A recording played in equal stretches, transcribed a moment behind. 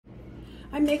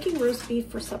I'm making roast beef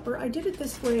for supper. I did it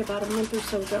this way about a month or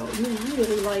so ago, and we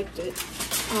really liked it.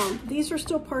 These are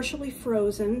still partially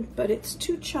frozen, but it's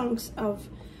 2 chunks of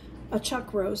a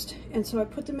chuck roast, and so I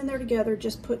put them in there together,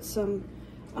 just put some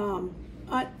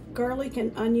garlic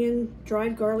and onion,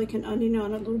 dried garlic and onion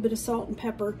on it, a little bit of salt and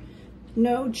pepper.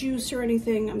 No juice or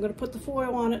anything. I'm going to put the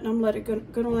foil on it, and I'm going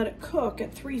to let it cook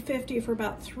at 350 for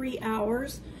about 3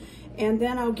 hours, and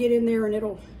then I'll get in there and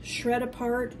it'll shred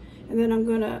apart, and then I'm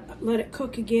going to let it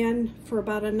cook again for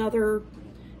about another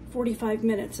 45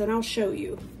 minutes, and I'll show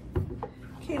you.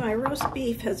 Okay, my roast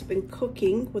beef has been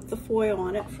cooking with the foil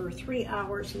on it for 3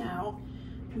 hours now.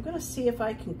 I'm going to see if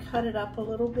I can cut it up a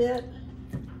little bit.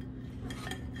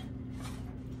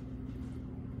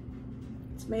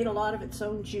 It's made a lot of its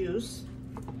own juice,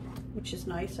 which is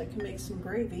nice. I can make some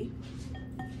gravy.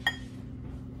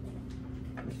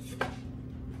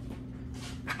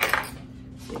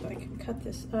 See if I can cut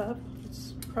this up.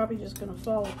 It's probably just going to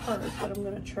fall apart, but I'm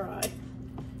going to try.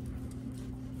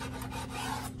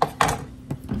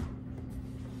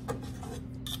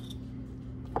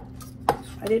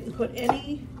 I didn't put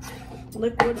any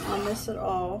liquid on this at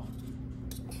all.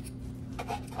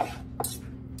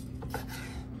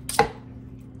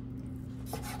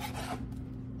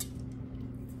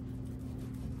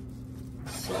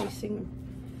 Slicing,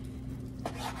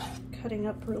 cutting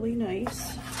up really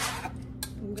nice.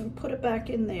 I'm going to put it back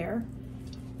in there,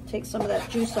 take some of that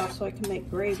juice off so I can make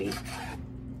gravy.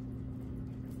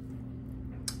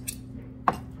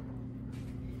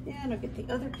 And I'll get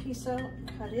the other piece out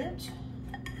and cut it.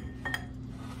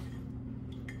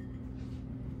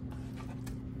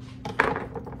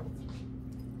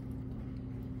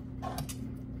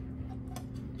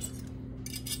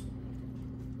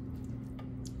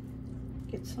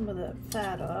 Get some of the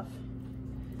fat off.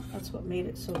 That's what made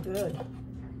it so good.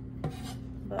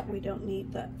 But we don't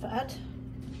need that fat.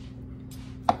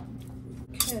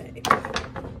 Okay. I'm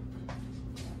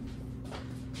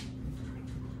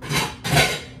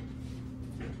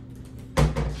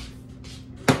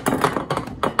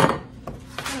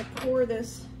going to pour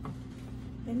this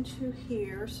into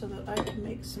here so that I can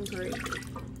make some gravy.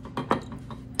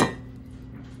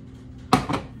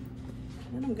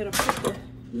 Then I'm going to put the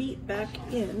meat back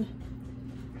in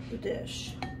the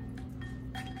dish.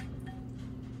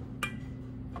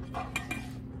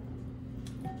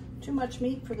 Too much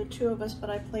meat for the 2 of us, but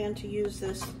I plan to use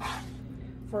this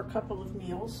for a couple of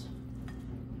meals.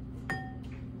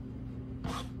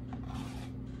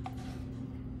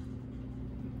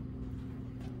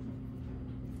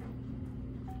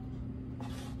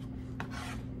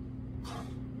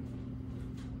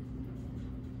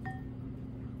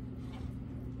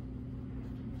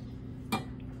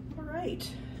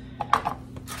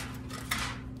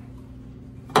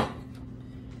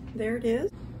 There it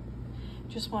is.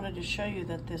 Just wanted to show you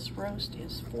that this roast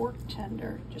is fork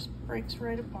tender, just breaks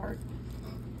right apart.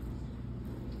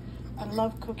 I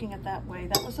love cooking it that way.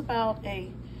 That was about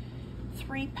a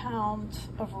 3 pounds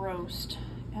of roast,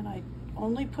 and I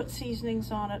only put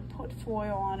seasonings on it, put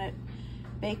foil on it,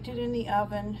 baked it in the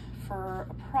oven for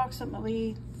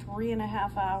approximately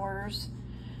 3.5 hours,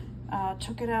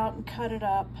 took it out and cut it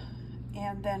up,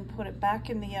 and then put it back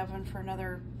in the oven for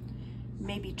another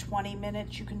maybe 20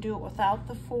 minutes. You can do it without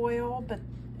the foil,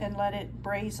 and let it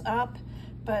braise up,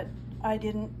 but I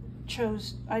didn't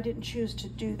choose to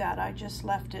do that. I just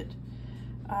left it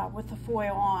with the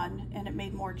foil on, and it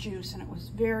made more juice, and it was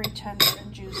very tender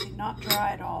and juicy, not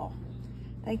dry at all.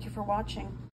 Thank you for watching.